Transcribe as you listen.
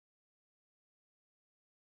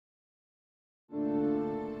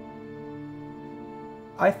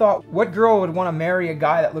I thought, what girl would want to marry a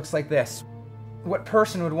guy that looks like this? What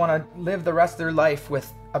person would want to live the rest of their life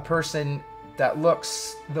with a person that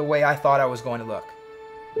looks the way I thought I was going to look?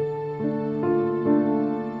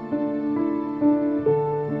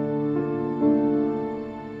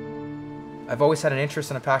 I've always had an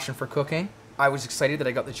interest and a passion for cooking. I was excited that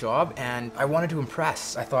I got the job and I wanted to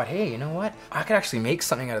impress. I thought, hey, you know what? I could actually make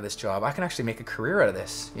something out of this job. I can actually make a career out of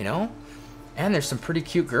this, you know? And there's some pretty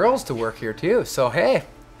cute girls to work here too. So hey,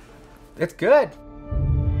 it's good.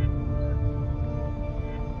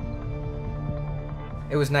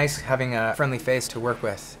 It was nice having a friendly face to work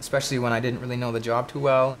with, especially when I didn't really know the job too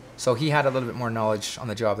well. So he had a little bit more knowledge on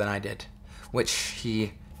the job than I did, which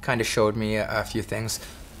he kind of showed me a few things.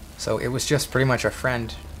 So it was just pretty much a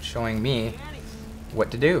friend showing me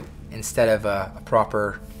what to do instead of a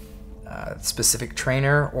proper specific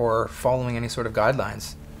trainer or following any sort of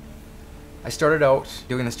guidelines. I started out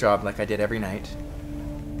doing this job like I did every night.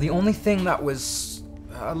 The only thing that was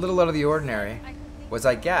a little out of the ordinary was,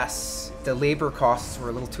 I guess, the labor costs were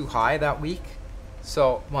a little too high that week.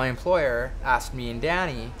 So my employer asked me and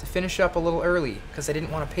Danny to finish up a little early because they didn't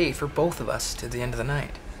want to pay for both of us to the end of the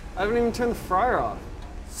night. I haven't even turned the fryer off.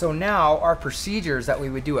 So now our procedures that we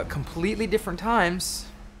would do at completely different times,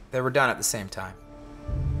 they were done at the same time.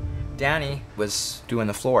 Danny was doing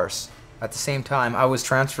the floors. At the same time, I was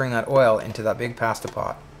transferring that oil into that big pasta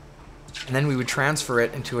pot. And then we would transfer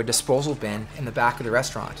it into a disposal bin in the back of the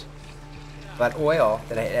restaurant. That oil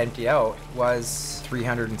that I had emptied out was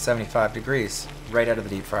 375 degrees, right out of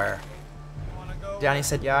the deep fryer. Danny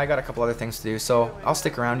said, yeah, I got a couple other things to do, so I'll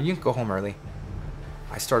stick around. You can go home early.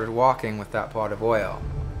 I started walking with that pot of oil.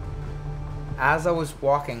 As I was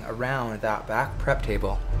walking around that back prep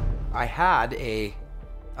table, I had a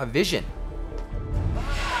vision.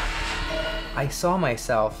 I saw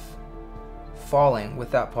myself falling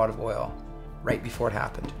with that pot of oil right before it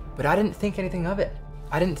happened. But I didn't think anything of it.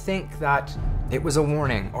 I didn't think that it was a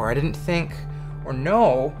warning, or I didn't think or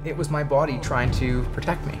know it was my body trying to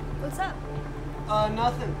protect me. What's up?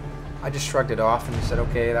 Nothing. I just shrugged it off and said,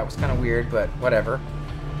 okay, that was kind of weird, but whatever.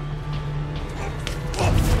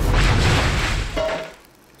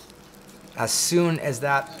 As soon as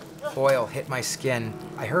that oil hit my skin,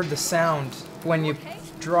 I heard the sound when you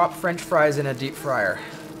drop French fries in a deep fryer.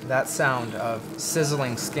 That sound of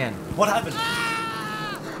sizzling skin. What happened?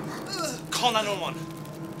 Call 911.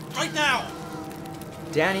 Right now!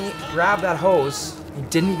 Danny grabbed that hose. He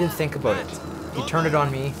didn't even think about it. He turned it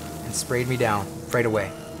on me and sprayed me down right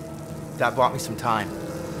away. That bought me some time.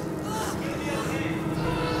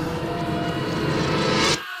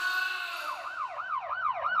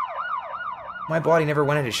 My body never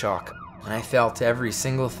went into shock, and I felt every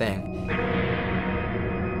single thing.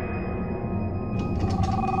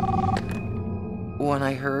 When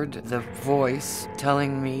I heard the voice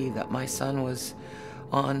telling me that my son was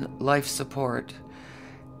on life support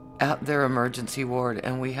at their emergency ward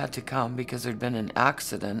and we had to come because there'd been an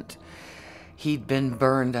accident, he'd been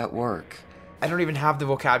burned at work. I don't even have the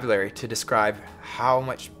vocabulary to describe how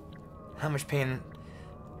much pain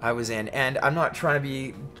I was in, and I'm not trying to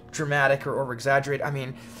be dramatic or over-exaggerate. I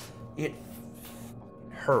mean, it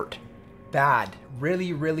hurt bad,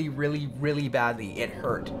 really, really, really, really badly. It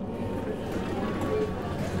hurt.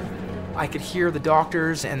 I could hear the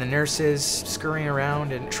doctors and the nurses scurrying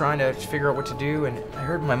around and trying to figure out what to do, and I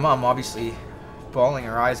heard my mom obviously bawling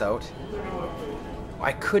her eyes out.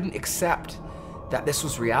 I couldn't accept that this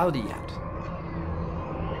was reality yet.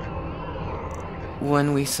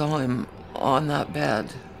 When we saw him on that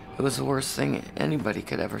bed, it was the worst thing anybody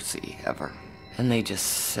could ever see, ever. And they just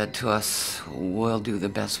said to us, we'll do the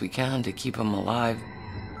best we can to keep him alive.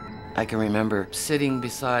 I can remember sitting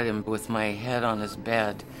beside him with my head on his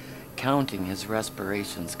bed, counting his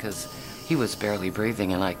respirations, because he was barely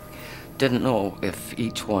breathing, and I didn't know if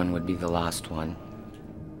each one would be the last one.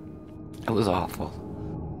 It was awful.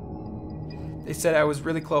 They said I was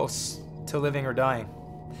really close to living or dying.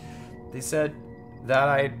 They said that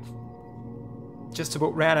I just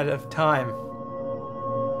about ran out of time.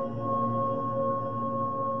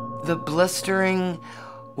 The blistering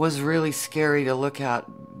was really scary to look at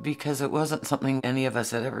because it wasn't something any of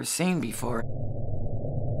us had ever seen before.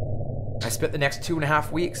 I spent the next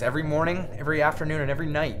 2.5 weeks, every morning, every afternoon, and every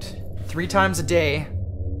night, 3 times a day,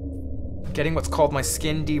 getting what's called my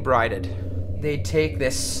skin debrided. They take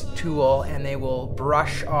this tool and they will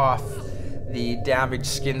brush off the damaged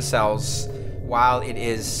skin cells while it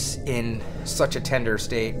is in such a tender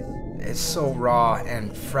state. It's so raw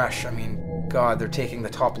and fresh. I mean, God, they're taking the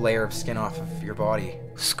top layer of skin off of your body.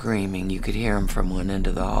 Screaming, you could hear him from one end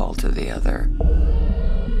of the hall to the other.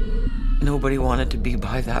 Nobody wanted to be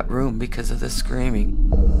by that room because of the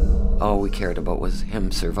screaming. All we cared about was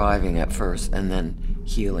him surviving at first and then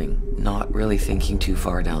healing, not really thinking too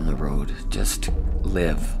far down the road. Just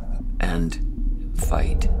live and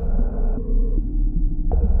fight.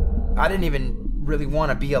 I didn't even really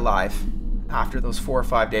want to be alive after those 4 or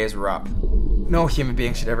 5 days were up. No human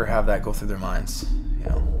being should ever have that go through their minds, you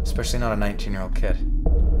know, especially not a 19-year-old kid.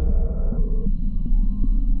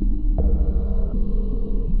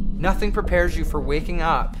 Nothing prepares you for waking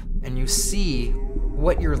up and you see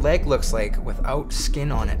what your leg looks like without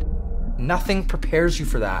skin on it. Nothing prepares you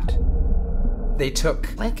for that. They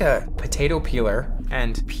took like a potato peeler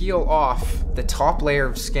and peel off the top layer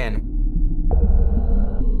of skin.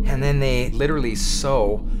 And then they literally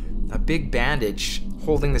sew a big bandage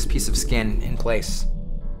holding this piece of skin in place.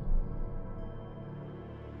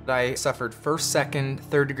 I suffered first, second,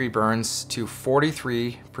 third-degree burns to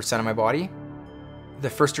 43% of my body. The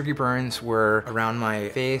first-degree burns were around my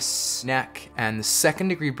face, neck, and the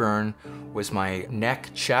second-degree burn was my neck,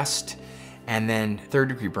 chest, and then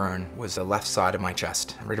third-degree burn was the left side of my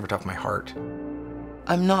chest, right over top of my heart.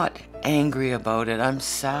 I'm not angry about it. I'm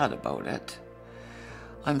sad about it.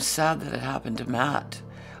 I'm sad that it happened to Matt.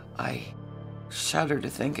 I shudder to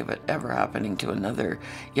think of it ever happening to another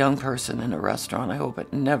young person in a restaurant. I hope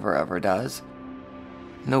it never ever does.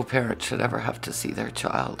 No parent should ever have to see their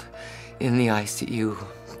child in the ICU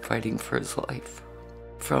fighting for his life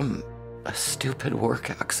from a stupid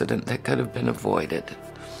work accident that could have been avoided.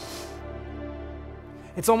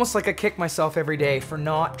 It's almost like I kick myself every day for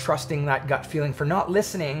not trusting that gut feeling, for not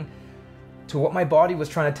listening to what my body was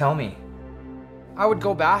trying to tell me. I would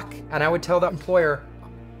go back and I would tell that employer,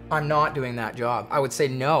 I'm not doing that job. I would say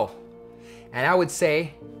no. And I would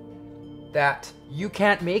say that you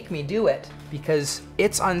can't make me do it because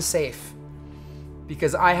it's unsafe,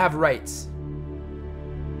 because I have rights.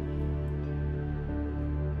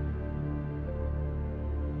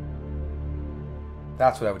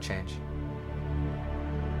 That's what I would change.